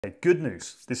Good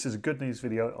news. This is a good news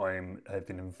video. I've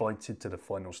been invited to the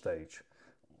final stage.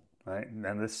 Right?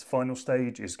 And this final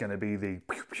stage is going to be the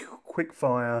quick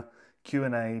fire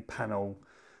Q&A panel.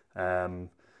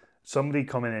 Somebody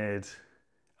commented,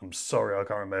 I'm sorry, I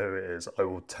can't remember who it is. I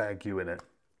will tag you in it.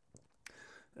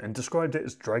 And described it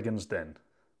as Dragon's Den.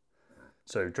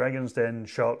 So Dragon's Den,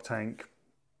 Shark Tank,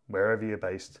 wherever you're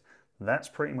based, that's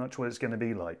pretty much what it's going to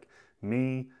be like.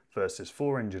 Me versus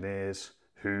 4 engineers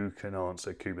who can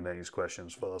answer Kubernetes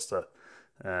questions faster.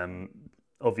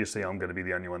 Obviously, I'm going to be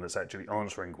the only one that's actually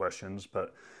answering questions,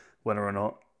 but whether or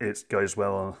not it goes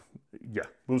well, yeah,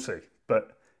 we'll see.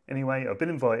 But anyway, I've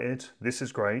been invited. This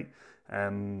is great.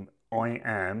 I'm going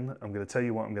to tell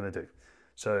you what I'm going to do.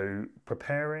 So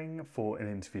preparing for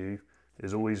an interview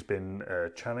has always been a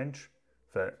challenge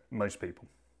for most people.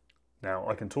 Now,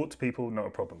 I can talk to people, not a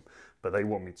problem, but they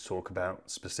want me to talk about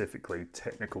specifically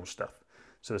technical stuff.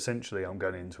 So essentially, I'm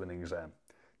going into an exam.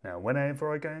 Now,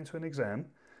 whenever I go into an exam,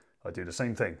 I do the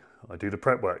same thing. I do the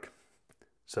prep work.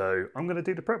 So I'm going to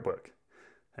do the prep work.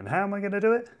 And how am I going to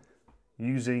do it?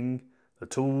 Using the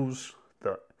tools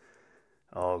that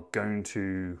are going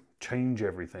to change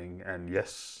everything. And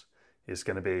yes, it's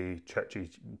going to be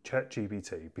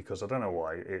ChatGPT, because I don't know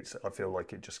why. I feel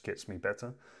like it just gets me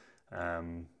better.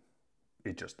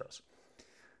 It just does.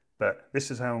 But this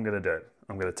is how I'm going to do it.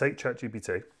 I'm going to take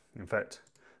ChatGPT. In fact,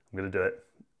 I'm going to do it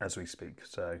as we speak.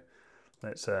 So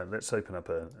let's open up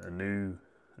a new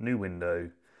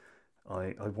window.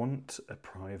 I want a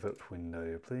private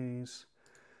window, please.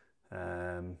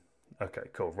 Okay,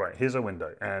 cool. Right, here's a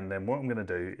window. And then what I'm going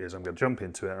to do is I'm going to jump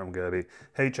into it. I'm going to be,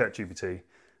 hey ChatGPT, and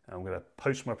I'm going to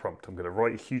post my prompt. I'm going to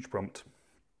write a huge prompt,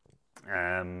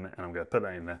 and I'm going to put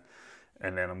that in there.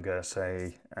 And then I'm going to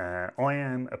say, I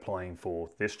am applying for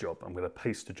this job. I'm going to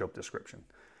paste the job description.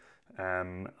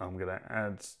 I'm going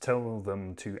to tell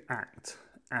them to act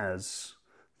as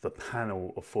the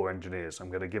panel of 4 engineers. I'm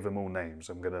going to give them all names.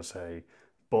 I'm going to say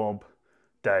Bob,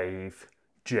 Dave,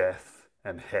 Jeff,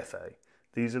 and Hefe.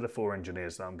 These are the 4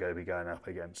 engineers that I'm going to be going up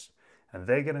against. And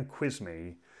they're going to quiz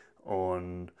me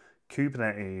on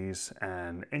Kubernetes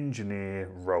and engineer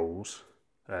roles.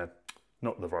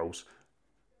 Not the roles.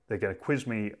 They're going to quiz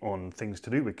me on things to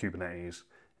do with Kubernetes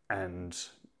and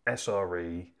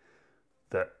SRE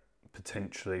that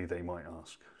potentially they might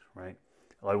ask, right?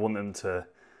 I want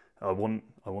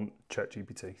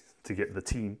ChatGPT to get the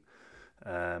team,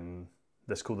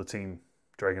 let's call the team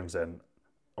Dragon's Den.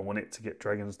 I want it to get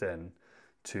Dragon's Den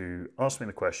to ask me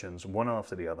the questions one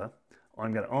after the other.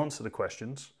 I'm going to answer the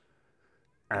questions,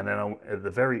 and then at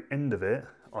the very end of it,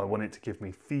 I want it to give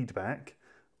me feedback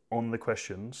on the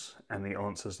questions and the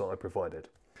answers that I provided.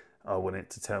 I want it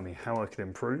to tell me how I can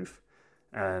improve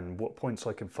and what points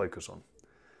I can focus on.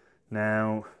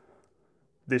 Now,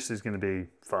 this is going to be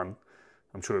fun.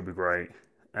 I'm sure it'll be great.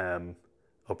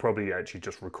 I'll probably actually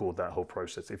just record that whole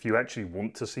process. If you actually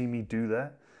want to see me do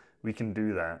that, we can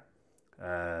do that.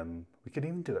 We can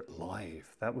even do it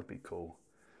live. That would be cool.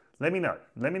 Let me know.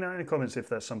 Let me know in the comments if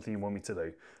that's something you want me to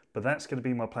do. But that's going to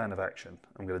be my plan of action.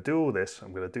 I'm going to do all this.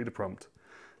 I'm going to do the prompt.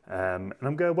 And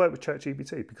I'm going to work with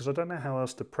ChatGPT because I don't know how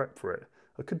else to prep for it.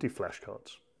 I could do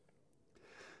flashcards,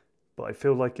 but I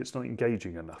feel like it's not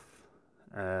engaging enough.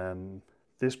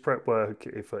 This prep work,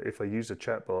 if I use a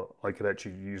chatbot, I could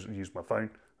actually use my phone.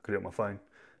 I could do it on my phone.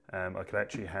 I could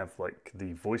actually have like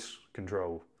the voice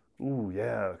control. Ooh,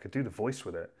 yeah, I could do the voice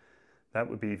with it. That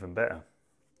would be even better.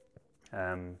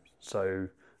 So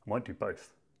I might do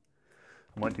both.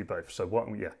 So what?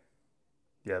 Yeah,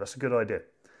 that's a good idea.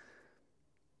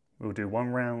 We'll do 1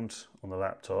 round on the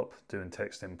laptop doing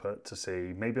text input to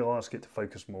see. Maybe I'll ask it to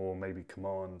focus more, maybe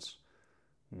commands.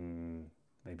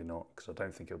 Maybe not, because I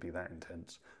don't think it'll be that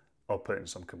intense. I'll put in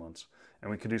some commands.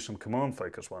 And we could do some command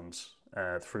focus ones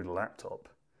through the laptop.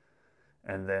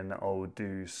 And then I'll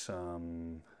do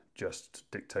some just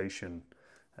dictation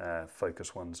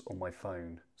focus ones on my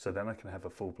phone. So then I can have a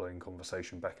full-blown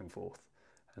conversation back and forth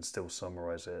and still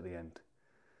summarize it at the end.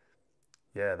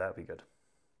 Yeah, that'd be good.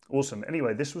 Awesome.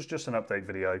 Anyway, this was just an update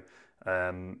video.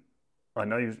 I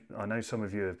know some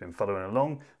of you have been following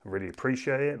along. I really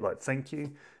appreciate it. Like, thank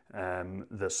you.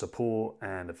 The support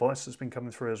and advice that's been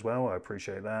coming through as well. I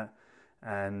appreciate that.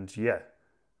 And yeah,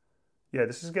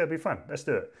 this is going to be fun. Let's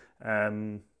do it.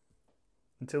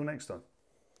 Until next time.